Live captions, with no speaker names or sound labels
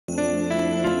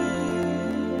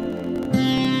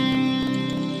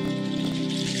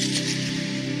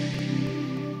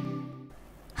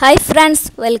Hi friends,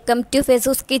 welcome to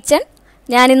Fesu's Kitchen.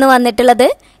 ഞാനിന്ന് വന്നിട്ടുള്ളത്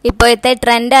ഇപ്പോഴത്തെ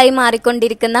ട്രെൻഡായി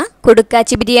മാറിക്കൊണ്ടിരിക്കുന്ന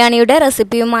കുടുക്കാച്ചി ബിരിയാണിയുടെ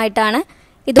റെസിപ്പിയുമായിട്ടാണ്.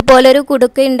 ഇതുപോലൊരു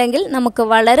കുടുക്ക ഉണ്ടെങ്കിൽ നമുക്ക്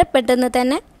വളരെ പെട്ടെന്ന്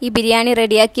തന്നെ ഈ ബിരിയാണി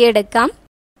റെഡിയാക്കി എടുക്കാം.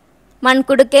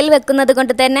 മൺകുടുക്കയിൽ വെക്കുന്നത്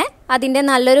കൊണ്ട് തന്നെ അതിൻ്റെ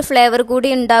നല്ലൊരു ഫ്ലേവർ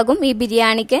കൂടി ഉണ്ടാകും ഈ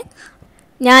ബിരിയാണിക്ക്.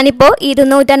 ഞാനിപ്പോൾ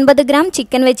 250 ഗ്രാം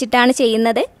ചിക്കൻ വെച്ചിട്ടാണ്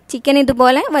ചെയ്യുന്നത്. ചിക്കൻ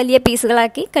ഇതുപോലെ വലിയ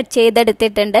പീസുകളാക്കി കട്ട്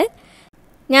ചെയ്തെടുത്തിട്ടുണ്ട്.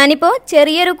 ഞാനിപ്പോൾ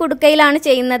ചെറിയൊരു കുടുക്കയിലാണ്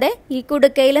ചെയ്യുന്നത്. ഈ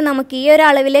കുടുക്കയിൽ നമുക്ക് ഈ ഒരു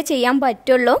അളവിലേ ചെയ്യാൻ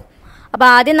പറ്റുള്ളൂ. അപ്പോൾ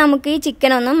ആദ്യം നമുക്ക് ഈ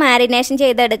ചിക്കൻ ഒന്ന് മാരിനേഷൻ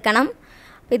ചെയ്തെടുക്കണം.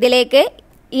 ഇതിലേക്ക്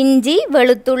ഇഞ്ചി,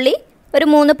 വെളുത്തുള്ളി, ഒരു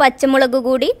 3 പച്ചമുളക്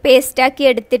കൂടി പേസ്റ്റാക്കി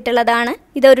എടുത്തിട്ടുള്ളതാണ്.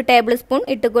 ഇതൊരു ടേബിൾ സ്പൂൺ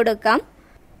ഇട്ട് കൊടുക്കാം.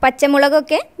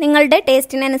 പച്ചമുളകൊക്കെ നിങ്ങളുടെ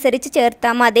ടേസ്റ്റിനനുസരിച്ച്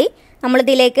ചേർത്താൽ മതി.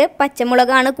 നമ്മളിതിലേക്ക്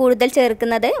പച്ചമുളകാണ് കൂടുതൽ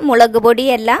ചേർക്കുന്നത്, മുളക്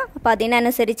പൊടിയല്ല. അപ്പോൾ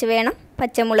അതിനനുസരിച്ച് വേണം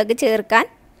പച്ചമുളക് ചേർക്കാൻ.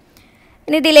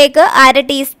 ഇനി ഇതിലേക്ക് 1/2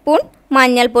 ടീസ്പൂൺ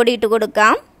മഞ്ഞൾപ്പൊടി ഇട്ട്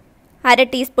കൊടുക്കാം, 1/2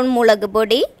 ടീസ്പൂൺ മുളക്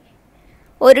പൊടി,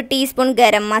 1 ടീസ്പൂൺ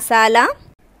ഗരം മസാല,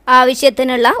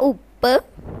 ആവശ്യത്തിനുള്ള ഉപ്പ്,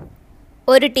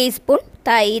 1 ടീസ്പൂൺ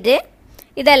തൈര്.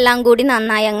 ഇതെല്ലാം കൂടി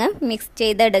നന്നായി അങ്ങ് മിക്സ്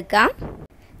ചെയ്തെടുക്കാം.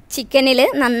 ചിക്കനിൽ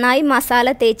നന്നായി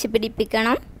മസാല തേച്ച്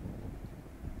പിടിപ്പിക്കണം.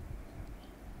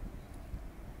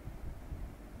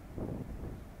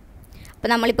 അപ്പോൾ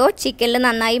നമ്മളിപ്പോൾ ചിക്കനിൽ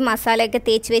നന്നായി മസാലയൊക്കെ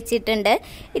തേച്ച് വെച്ചിട്ടുണ്ട്.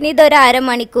 ഇനി ഇതൊരു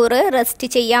അരമണിക്കൂർ റെസ്റ്റ്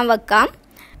ചെയ്യാൻ വെക്കാം.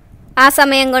 ആ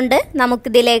സമയം കൊണ്ട്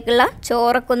നമുക്കിതിലേക്കുള്ള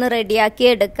ചോറൊക്കെ ഒന്ന് റെഡിയാക്കി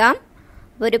എടുക്കാം.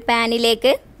 ഒരു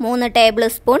പാനിലേക്ക് 3 ടേബിൾ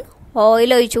സ്പൂൺ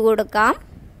ഓയിൽ ഒഴിച്ചു കൊടുക്കാം.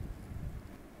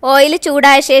 ഓയിൽ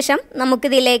ചൂടായ ശേഷം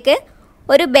നമുക്കിതിലേക്ക്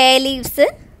ഒരു ബേ ലീവ്സ്,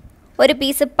 ഒരു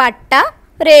പീസ് പട്ട,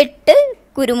 ഒരു 8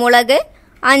 കുരുമുളക്,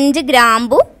 5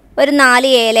 ഗ്രാമ്പു, ഒരു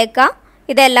 4 ഏലക്ക,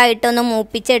 ഇതെല്ലാം ഇട്ടൊന്ന്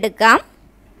മൂപ്പിച്ചെടുക്കാം.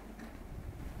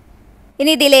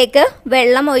 ഇനി ഇതിലേക്ക്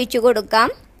വെള്ളം ഒഴിച്ചു കൊടുക്കാം.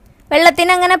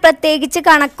 വെള്ളത്തിന് അങ്ങനെ പ്രത്യേകിച്ച്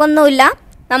കണക്കൊന്നുമില്ല.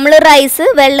 നമ്മൾ റൈസ്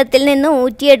വെള്ളത്തിൽ നിന്ന്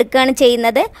ഊറ്റിയെടുക്കുകയാണ്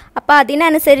ചെയ്യുന്നത്. അപ്പോൾ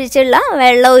അതിനനുസരിച്ചുള്ള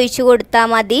വെള്ളം ഒഴിച്ചു കൊടുത്താൽ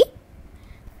മതി.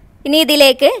 ഇനി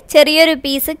ഇതിലേക്ക് ചെറിയൊരു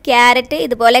പീസ് ക്യാരറ്റ്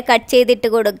ഇതുപോലെ കട്ട് ചെയ്തിട്ട്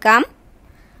കൊടുക്കാം.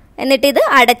 എന്നിട്ടിത്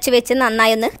അടച്ചു വെച്ച്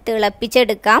നന്നായി ഒന്ന്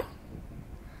തിളപ്പിച്ചെടുക്കാം.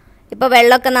 ഇപ്പോൾ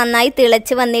വെള്ളമൊക്കെ നന്നായി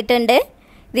തിളച്ച് വന്നിട്ടുണ്ട്.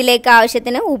 ഇതിലേക്ക്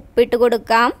ആവശ്യത്തിന് ഉപ്പിട്ട്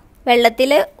കൊടുക്കാം.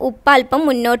 വെള്ളത്തിൽ ഉപ്പ് അല്പം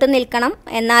മുന്നോട്ട് നിൽക്കണം,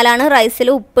 എന്നാലാണ് റൈസിൽ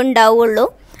ഉപ്പ് ഉണ്ടാവുള്ളൂ.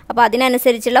 അപ്പോൾ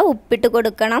അതിനനുസരിച്ചുള്ള ഉപ്പിട്ട്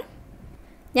കൊടുക്കണം.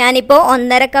 ഞാനിപ്പോൾ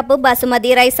 1.5 കപ്പ് ബസുമതി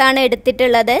റൈസാണ്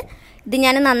എടുത്തിട്ടുള്ളത്. ഇത്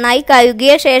ഞാൻ നന്നായി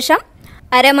കഴുകിയ ശേഷം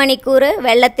അരമണിക്കൂർ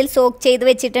വെള്ളത്തിൽ സോക്ക് ചെയ്ത്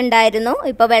വെച്ചിട്ടുണ്ടായിരുന്നു.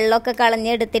 ഇപ്പോൾ വെള്ളമൊക്കെ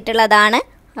കളഞ്ഞെടുത്തിട്ടുള്ളതാണ്.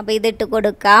 അപ്പോൾ ഇതിട്ട്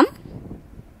കൊടുക്കാം.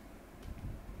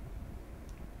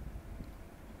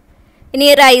 ഇനി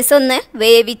റൈസ് ഒന്ന്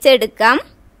വേവിച്ചെടുക്കാം.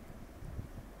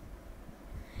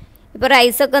 ഇപ്പോൾ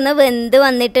റൈസൊക്കെ ഒന്ന് വെന്ത്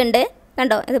വന്നിട്ടുണ്ട്.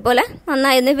 കണ്ടോ, ഇതുപോലെ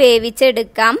നന്നായി ഒന്ന്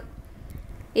വേവിച്ചെടുക്കാം.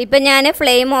 ഇപ്പം ഞാൻ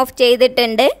ഫ്ലെയിം ഓഫ്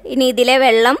ചെയ്തിട്ടുണ്ട്. ഇനി ഇതിലെ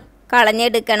വെള്ളം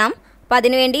കളഞ്ഞെടുക്കണം. അപ്പോൾ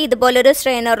അതിനുവേണ്ടി ഇതുപോലൊരു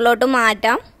സ്ട്രെയിനറിലോട്ട്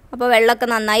മാറ്റാം. അപ്പോൾ വെള്ളമൊക്കെ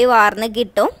നന്നായി വാർന്ന്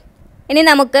കിട്ടും. ഇനി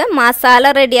നമുക്ക്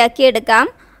മസാല റെഡിയാക്കി എടുക്കാം.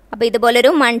 അപ്പോൾ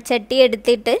ഇതുപോലൊരു മൺചട്ടി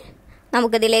എടുത്തിട്ട്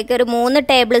നമുക്കിതിലേക്ക് ഒരു 3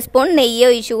 ടേബിൾ സ്പൂൺ നെയ്യ്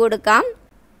ഒഴിച്ചു കൊടുക്കാം.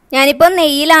 ഞാനിപ്പോൾ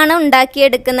നെയ്യിലാണ്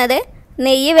ഉണ്ടാക്കിയെടുക്കുന്നത്.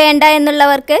 നെയ്യ് വേണ്ട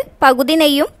എന്നുള്ളവർക്ക് പകുതി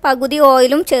നെയ്യും പകുതി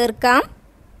ഓയിലും ചേർക്കാം.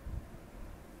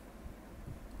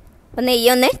 അപ്പോൾ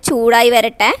നെയ്യൊന്ന് ചൂടായി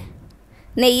വരട്ടെ.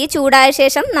 നെയ്യ് ചൂടായ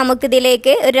ശേഷം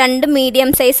നമുക്കിതിലേക്ക് 2 മീഡിയം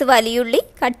സൈസ് വലിയുള്ളി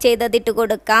കട്ട് ചെയ്തതിട്ട്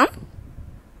കൊടുക്കാം.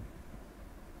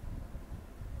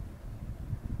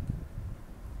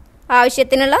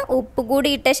 ആവശ്യത്തിനുള്ള ഉപ്പ്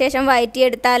കൂടി ഇട്ട ശേഷം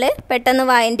വഴറ്റിയെടുത്താൽ പെട്ടെന്ന്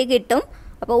വഴറ്റി കിട്ടും.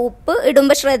 അപ്പോൾ ഉപ്പ്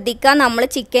ഇടുമ്പോൾ ശ്രദ്ധിക്കുക, നമ്മൾ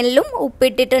ചിക്കനിലും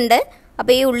ഉപ്പിട്ടിട്ടുണ്ട്.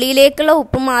 അപ്പോൾ ഈ ഉള്ളിയിലേക്കുള്ള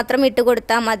ഉപ്പ് മാത്രം ഇട്ട്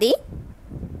കൊടുത്താൽ മതി.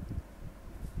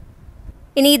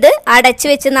 ഇനി ഇത് അടച്ചു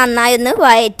വെച്ച് നന്നായി ഒന്ന്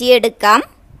വഴറ്റിയെടുക്കാം.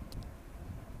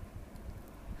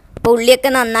 അപ്പോൾ ഉള്ളിയൊക്കെ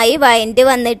നന്നായി വഴറ്റി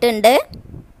വന്നിട്ടുണ്ട്.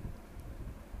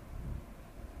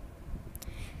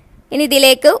 ഇനി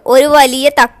ഇതിലേക്ക് ഒരു വലിയ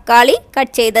തക്കാളി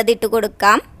കട്ട് ചെയ്തതിട്ട്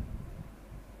കൊടുക്കാം.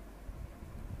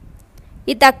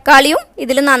 ഈ തക്കാളിയും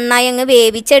ഇതിൽ നന്നായി അങ്ങ്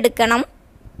വേവിച്ചെടുക്കണം.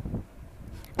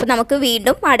 അപ്പോൾ നമുക്ക്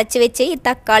വീണ്ടും അടച്ചു വെച്ച് ഈ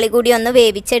തക്കാളി കൂടി ഒന്ന്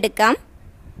വേവിച്ചെടുക്കാം.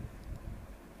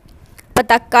 അപ്പോൾ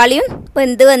തക്കാളിയും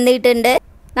വെന്ത് വന്നിട്ടുണ്ട്.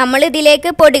 നമ്മൾ ഇതിലേക്ക്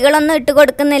പൊടികളൊന്നും ഇട്ട്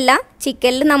കൊടുക്കുന്നില്ല.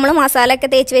 ചിക്കനിൽ നമ്മൾ മസാലയൊക്കെ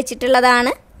തേച്ച്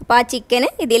വെച്ചിട്ടുള്ളതാണ്. അപ്പോൾ ആ ചിക്കന്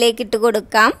ഇതിലേക്ക് ഇട്ട്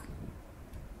കൊടുക്കാം.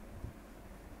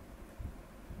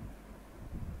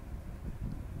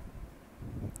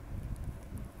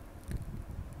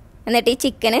 എന്നിട്ട് ഈ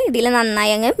ചിക്കന് ഇതിൽ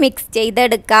നന്നായി അങ്ങ് മിക്സ്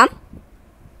ചെയ്തെടുക്കാം.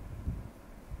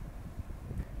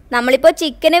 നമ്മളിപ്പോൾ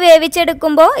ചിക്കന്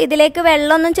വേവിച്ചെടുക്കുമ്പോൾ ഇതിലേക്ക്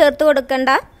വെള്ളമൊന്നും ചേർത്ത് കൊടുക്കണ്ട.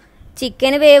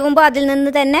 ചിക്കന് വേവുമ്പോൾ അതിൽ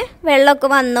നിന്ന് തന്നെ വെള്ളമൊക്കെ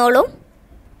വന്നോളും.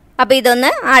 അപ്പോൾ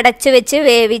ഇതൊന്ന് അടച്ചു വെച്ച്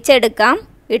വേവിച്ചെടുക്കാം.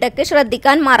 ഇടയ്ക്ക്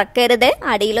ശ്രദ്ധിക്കാൻ മറക്കരുത്,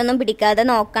 അടിയിലൊന്നും പിടിക്കാതെ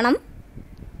നോക്കണം.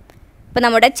 ഇപ്പോൾ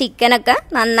നമ്മുടെ ചിക്കനൊക്കെ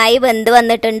നന്നായി വെന്ത്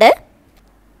വന്നിട്ടുണ്ട്.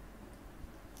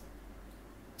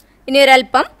 ഇനി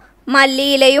ഒരല്പം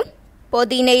മല്ലിയിലയും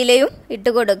പുതിനയിലയും ഇട്ട്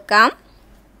കൊടുക്കാം.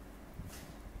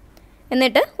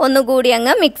 എന്നിട്ട് ഒന്നുകൂടി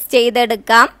അങ്ങ് മിക്സ്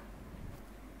ചെയ്തെടുക്കാം.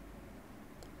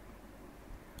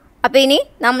 അപ്പോൾ ഇനി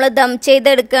നമ്മൾ ദം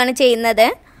ചെയ്തെടുക്കുകയാണ് ചെയ്യുന്നത്.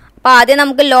 അപ്പോൾ ആദ്യം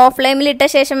നമുക്ക് ലോ ഫ്ലെയിമിലിട്ട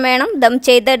ശേഷം വേണം ദം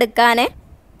ചെയ്തെടുക്കാൻ.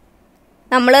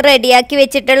 നമ്മൾ റെഡിയാക്കി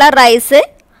വെച്ചിട്ടുള്ള റൈസ്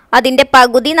അതിൻ്റെ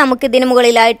പകുതി നമുക്കിതിന്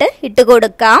മുകളിലായിട്ട് ഇട്ട്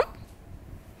കൊടുക്കാം.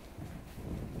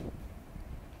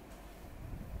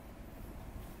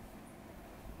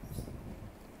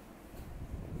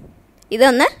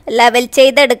 ഇതൊന്ന് ലെവൽ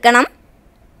ചെയ്തെടുക്കണം.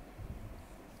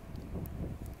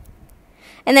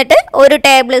 എന്നിട്ട് 1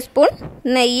 ടേബിൾ സ്പൂൺ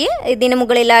നെയ്യ് ഇതിന്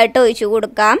മുകളിലായിട്ട് ഒഴിച്ചു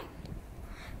കൊടുക്കാം.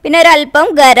 പിന്നെ ഒരല്പം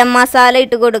ഗരം മസാല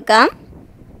ഇട്ട് കൊടുക്കാം.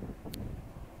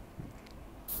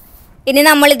 ഇനി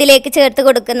നമ്മൾ ഇതിലേക്ക് ചേർത്ത്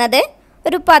കൊടുക്കുന്നത്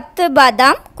ഒരു 10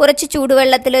 ബദാം കുറച്ച്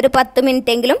ചൂടുവെള്ളത്തിൽ ഒരു 10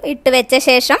 മിനിറ്റെങ്കിലും ഇട്ട് വെച്ച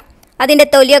ശേഷം അതിൻ്റെ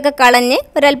തൊലിയൊക്കെ കളഞ്ഞ്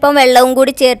ഒരല്പം വെള്ളവും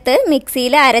കൂടി ചേർത്ത്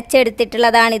മിക്സിയിൽ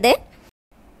അരച്ചെടുത്തിട്ടുള്ളതാണിത്.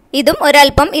 ഇതും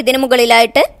ഒരല്പം ഇതിന്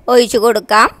മുകളിലായിട്ട് ഒഴിച്ചു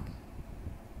കൊടുക്കാം.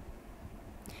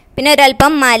 പിന്നെ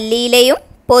ഒരല്പം മല്ലിയിലയും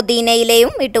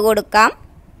പുതിനയിലയും ഇട്ട് കൊടുക്കാം.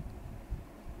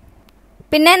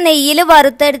 പിന്നെ നെയ്യിൽ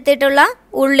വറുത്തെടുത്തിട്ടുള്ള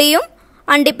ഉള്ളിയും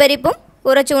അണ്ടിപ്പരിപ്പും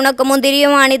കുറച്ച്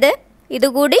ഉണക്കമുന്തിരിയുമാണിത്.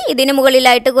 ഇതുകൂടി ഇതിന്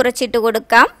മുകളിലായിട്ട് കുറച്ചിട്ട്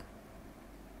കൊടുക്കാം.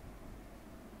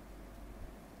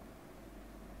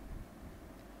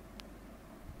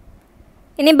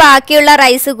 ഇനി ബാക്കിയുള്ള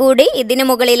റൈസ് കൂടി ഇതിന്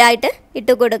മുകളിലായിട്ട്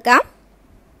ഇട്ട് കൊടുക്കാം.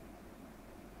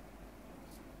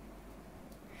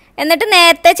 എന്നിട്ട്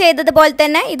നേരത്തെ ചെയ്തതുപോലെ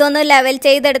തന്നെ ഇതൊന്ന് ലെവൽ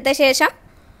ചെയ്തെടുത്ത ശേഷം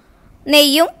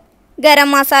നെയ്യും ഗരം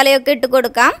മസാലയൊക്കെ ഇട്ട്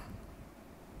കൊടുക്കാം.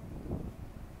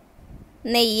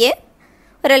 നെയ്യ്,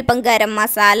 ഒരല്പം ഗരം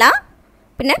മസാല,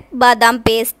 പിന്നെ ബദാം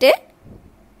പേസ്റ്റ്,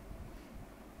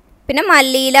 പിന്നെ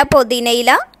മല്ലിയില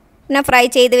പുതിനയില, പിന്നെ ഫ്രൈ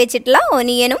ചെയ്ത് വെച്ചിട്ടുള്ള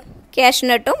ഒനിയനും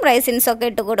കാഷ്യൂനട്ടും റൈസിൻസൊക്കെ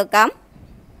ഇട്ട് കൊടുക്കാം.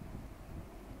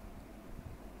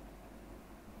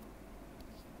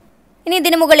 ഇനി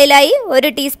ഇതിന് മുകളിലായി 1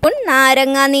 ടീസ്പൂൺ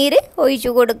നാരങ്ങാനീര് ഒഴിച്ചു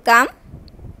കൊടുക്കാം.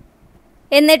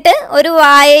 എന്നിട്ട് ഒരു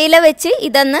വാഴയില വെച്ച്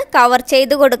ഇതൊന്ന് കവർ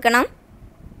ചെയ്ത് കൊടുക്കണം.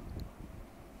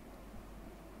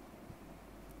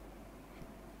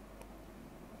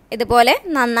 ഇതുപോലെ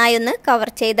നന്നായി ഒന്ന്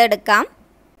കവർ ചെയ്തെടുക്കാം.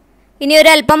 ഇനി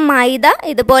ഒരല്പം മൈദ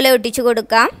ഇതുപോലെ ഒട്ടിച്ചു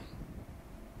കൊടുക്കാം.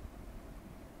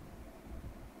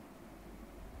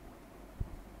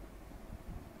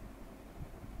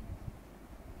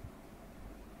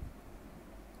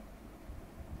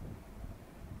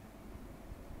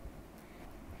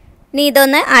 ഇനി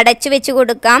ഇതൊന്ന് അടച്ചു വെച്ച്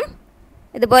കൊടുക്കാം.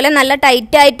 ഇതുപോലെ നല്ല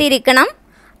ടൈറ്റായിട്ട് ഇരിക്കണം,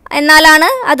 എന്നാലാണ്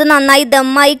അത് നന്നായി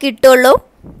ദമ്മായി കിട്ടുള്ളൂ.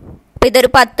 അപ്പോൾ ഇതൊരു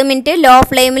 10 മിനിറ്റ് ലോ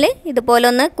ഫ്ലെയിമിൽ ഇതുപോലെ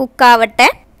ഒന്ന് കുക്കാവട്ടെ.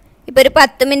 ഇപ്പോൾ ഒരു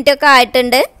 10 മിനിറ്റ് ഒക്കെ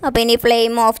ആയിട്ടുണ്ട്. അപ്പോൾ ഇനി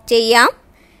ഫ്ലെയിം ഓഫ് ചെയ്യാം.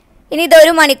 ഇനി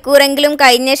ഇതൊരു മണിക്കൂറെങ്കിലും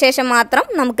കഴിഞ്ഞ ശേഷം മാത്രം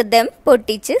നമുക്ക് ദം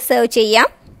പൊട്ടിച്ച് സെർവ് ചെയ്യാം.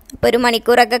 അപ്പോൾ ഒരു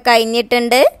മണിക്കൂറൊക്കെ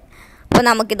കഴിഞ്ഞിട്ടുണ്ട്. അപ്പോൾ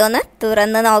നമുക്കിതൊന്ന്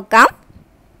തുറന്ന് നോക്കാം.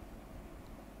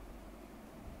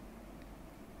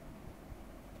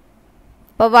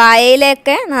 അപ്പോൾ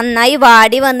വാഴയിലൊക്കെ നന്നായി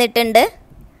വാടി വന്നിട്ടുണ്ട്.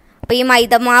 അപ്പോൾ ഈ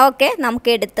മൈദമാവൊക്കെ നമുക്ക്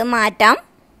എടുത്ത് മാറ്റാം.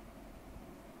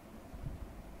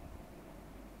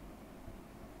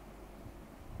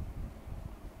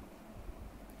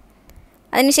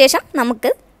 അതിനുശേഷം നമുക്ക്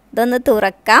ഇതൊന്ന്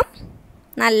തുറക്കാം.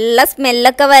 നല്ല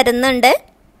സ്മെല്ലൊക്കെ വരുന്നുണ്ട്.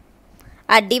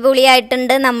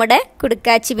 അടിപൊളിയായിട്ടുണ്ട് നമ്മുടെ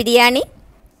കുടുക്കാച്ചി ബിരിയാണി.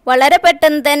 വളരെ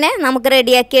പെട്ടെന്ന് തന്നെ നമുക്ക്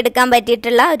റെഡിയാക്കി എടുക്കാൻ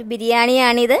പറ്റിയിട്ടുള്ള ഒരു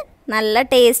ബിരിയാണിയാണിത്. നല്ല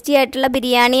ടേസ്റ്റി ആയിട്ടുള്ള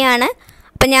ബിരിയാണിയാണ്.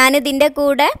 അപ്പം ഞാനിതിൻ്റെ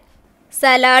കൂടെ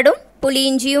സലാഡും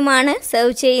പുളിയിഞ്ചിയുമാണ്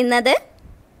സെർവ് ചെയ്യുന്നത്.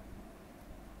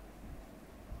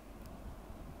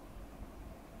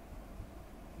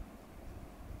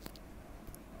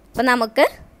 അപ്പം നമുക്ക്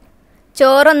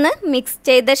ചോറൊന്ന് മിക്സ്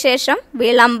ചെയ്ത ശേഷം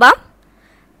വിളമ്പാം.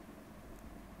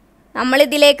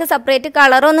 നമ്മളിതിലേക്ക് സെപ്പറേറ്റ്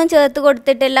കളറൊന്നും ചേർത്ത്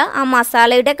കൊടുത്തിട്ടില്ല. ആ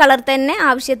മസാലയുടെ കളർ തന്നെ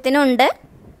ആവശ്യത്തിനുണ്ട്.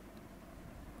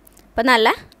 അപ്പം നല്ല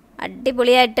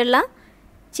അടിപൊളിയായിട്ടുള്ള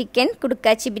ചിക്കൻ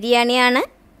കുടുക്കാച്ചി ബിരിയാണിയാണ്.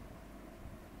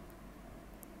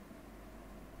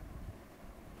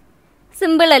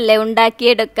 സിമ്പിളല്ലേ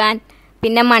ഉണ്ടാക്കിയെടുക്കാൻ.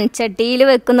 പിന്നെ മൺചട്ടിയിൽ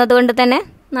വെക്കുന്നത് കൊണ്ട് തന്നെ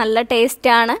നല്ല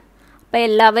ടേസ്റ്റാണ്. അപ്പോൾ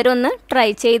എല്ലാവരും ഒന്ന് ട്രൈ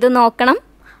ചെയ്ത് നോക്കണം.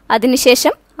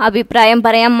 അതിനുശേഷം അഭിപ്രായം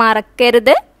പറയാൻ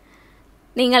മറക്കരുത്.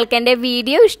 നിങ്ങൾക്ക് എൻ്റെ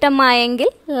വീഡിയോ ഇഷ്ടമായെങ്കിൽ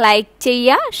ലൈക്ക്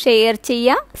ചെയ്യുക, ഷെയർ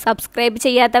ചെയ്യുക. സബ്സ്ക്രൈബ്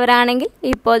ചെയ്യാത്തവരാണെങ്കിൽ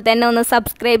ഇപ്പോൾ തന്നെ ഒന്ന്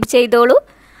സബ്സ്ക്രൈബ് ചെയ്തോളൂ.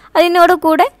 അതിനോട്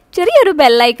കൂടെ ചെറിയൊരു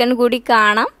ബെല്ലൈക്കൺ കൂടി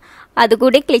കാണാം.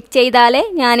 അതുകൂടി ക്ലിക്ക് ചെയ്താലേ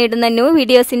ഞാനിടുന്ന ന്യൂ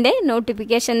വീഡിയോസിൻ്റെ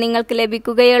നോട്ടിഫിക്കേഷൻ നിങ്ങൾക്ക്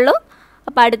ലഭിക്കുകയുള്ളൂ.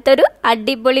 അപ്പോൾ അടുത്തൊരു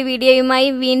അടിപൊളി വീഡിയോയുമായി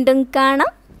വീണ്ടും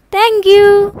കാണാം.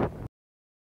 താങ്ക്